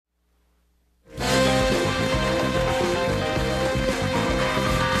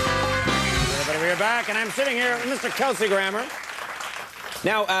back, and I'm sitting here with Mr. Kelsey Grammer.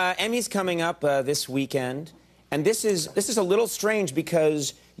 Now, Emmy's coming up this weekend, and this is a little strange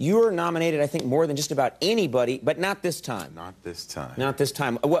because you were nominated, I think, more than just about anybody, but not this time. Not this time. Not this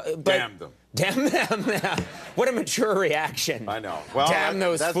time. But, damn them. Damn them. What a mature reaction. I know. Well, damn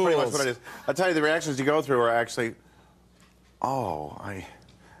those that's fools. Pretty much what it is. I'll tell you, the reactions you go through are actually, oh, I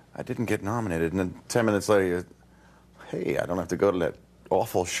didn't get nominated. And then 10 minutes later, you're, hey, I don't have to go to that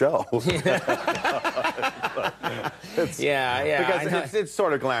awful show. Yeah. Because it's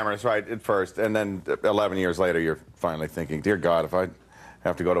sort of glamorous, right, at first. And then 11 years later, you're finally thinking, dear God, if I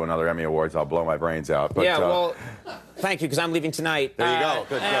have to go to another Emmy Awards, I'll blow my brains out. But, yeah, well, thank you, because I'm leaving tonight. There you go.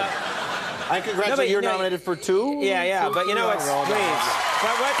 Good. I congratulate you. You're nominated for 2? Yeah, but you know what's... Please.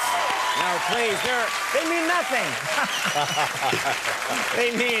 But what's... No, please. They mean nothing.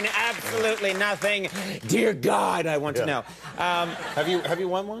 They mean absolutely nothing. Dear God, I want to know. Have you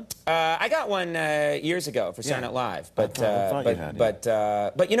won one? I got one years ago for Saturday Night Live. But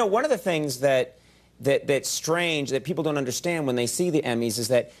you know, one of the things that's strange that people don't understand when they see the Emmys is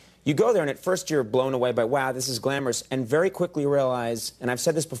that you go there and at first you're blown away by, wow, this is glamorous, and very quickly realize, and I've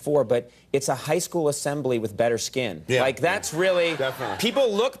said this before, but it's a high school assembly with better skin. Yeah. Like, that's really... Definitely.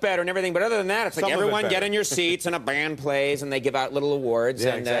 People look better and everything, but other than that, it's like everyone get in your seats and a band plays and they give out little awards,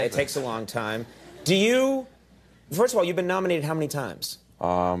 and it takes a long time. Do you... First of all, you've been nominated how many times?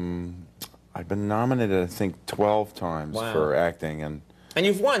 I've been nominated, I think, 12 times for acting, and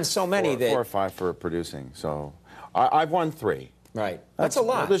you've won so many that... 4 or 5 for producing, so... I've won 3. Right. That's a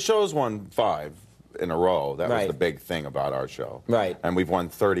lot. The show's won 5 in a row. That was the big thing about our show. Right. And we've won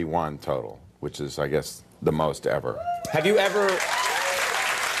 31 total, which is, I guess, the most ever. Have you ever...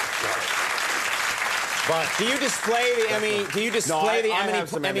 But do you display the Emmy? Do you display the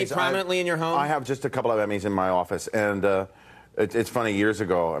Emmy prominently in your home? I have just a couple of Emmys in my office, and it's funny. Years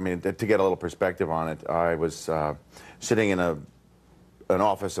ago, I mean, to get a little perspective on it, I was sitting in an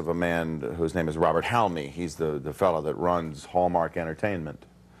office of a man whose name is Robert Halmy. He's the fellow that runs Hallmark Entertainment,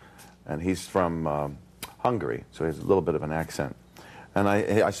 and he's from Hungary, so he has a little bit of an accent. And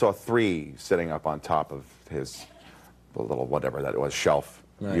I saw 3 sitting up on top of his little whatever that was shelf.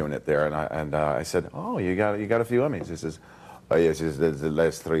 Unit there, and I said, "Oh, you got a few Emmys." He says, "Oh yes, the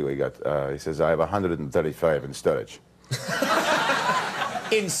last 3 we got." He says, "I have 135 in storage."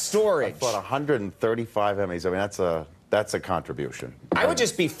 In storage. I thought 135 Emmys. I mean, that's a contribution. I would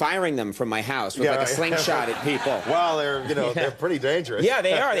just be firing them from my house with like a slingshot at people. Well, they're pretty dangerous. Yeah,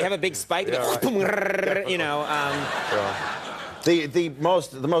 they are. They have a big spike. You know. The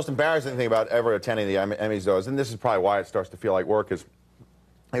most embarrassing thing about ever attending the Emmys, though, is, and this is probably why it starts to feel like work, is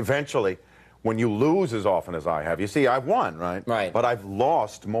eventually, when you lose as often as I have, you see, I've won, right? Right. But I've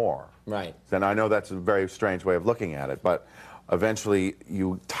lost more. Right. And I know that's a very strange way of looking at it, but eventually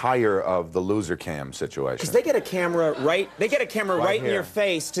you tire of the loser cam situation. Because they get a camera right in your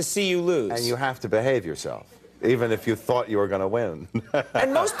face to see you lose. And you have to behave yourself, even if you thought you were going to win.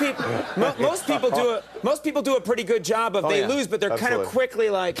 And most people do a pretty good job of they lose, but they're kind of quickly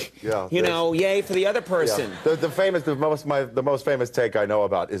like, you know, yay for the other person. Yeah. The most famous take I know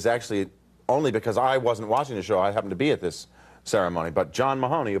about is actually only because I wasn't watching the show. I happened to be at this ceremony, but John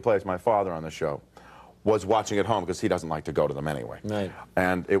Mahoney, who plays my father on the show, was watching at home because he doesn't like to go to them anyway. Right.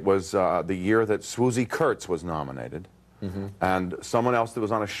 And it was the year that Swoosie Kurtz was nominated, and someone else that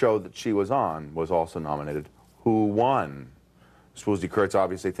was on a show that she was on was also nominated. Who won? Swoosie Kurtz,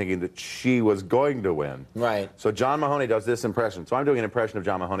 obviously thinking that she was going to win. Right. So John Mahoney does this impression. So I'm doing an impression of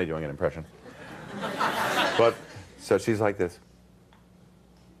John Mahoney doing an impression. But, so she's like this.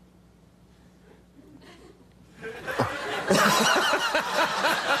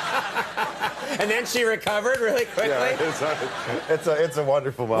 And then she recovered really quickly? Yeah, it's a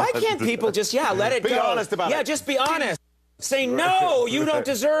wonderful moment. Why can't people just, let it go? Be honest about it. Yeah, just be honest. Say, no, you don't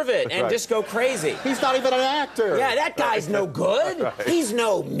deserve it, and just go crazy. He's not even an actor. Yeah, that guy's no good. Right. He's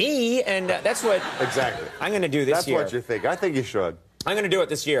no me, and that's what... Exactly. I'm going to do this year. That's what you think. I think you should. I'm going to do it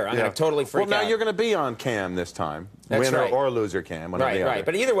this year. I'm going to totally freak out. Well, now you're going to be on cam this time. That's winner right. or loser cam. Right.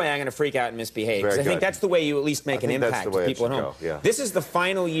 But either way, I'm going to freak out and misbehave. Because I think that's the way you at least make an impact to people at home. Yeah. This is the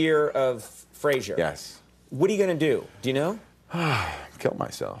final year of Frasier. Yes. What are you going to do? Do you know? Kill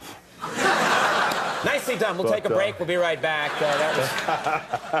myself. Nicely done. We'll take a break. We'll be right back.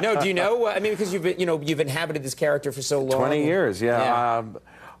 No, do you know? I mean, because you've inhabited this character for so long. 20 years, yeah.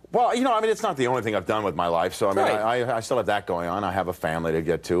 Well, I mean, it's not the only thing I've done with my life. So I mean, I still have that going on. I have a family to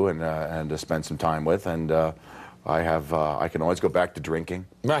get to and to spend some time with, and I can always go back to drinking.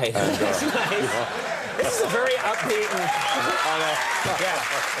 Right. And, That's nice. This is a very upbeat and...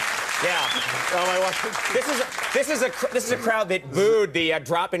 Yeah. This is a crowd that booed the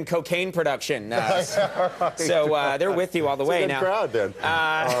drop in cocaine production. So they're with you all the way now. It's a good crowd then.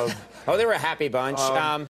 Oh, they were a happy bunch.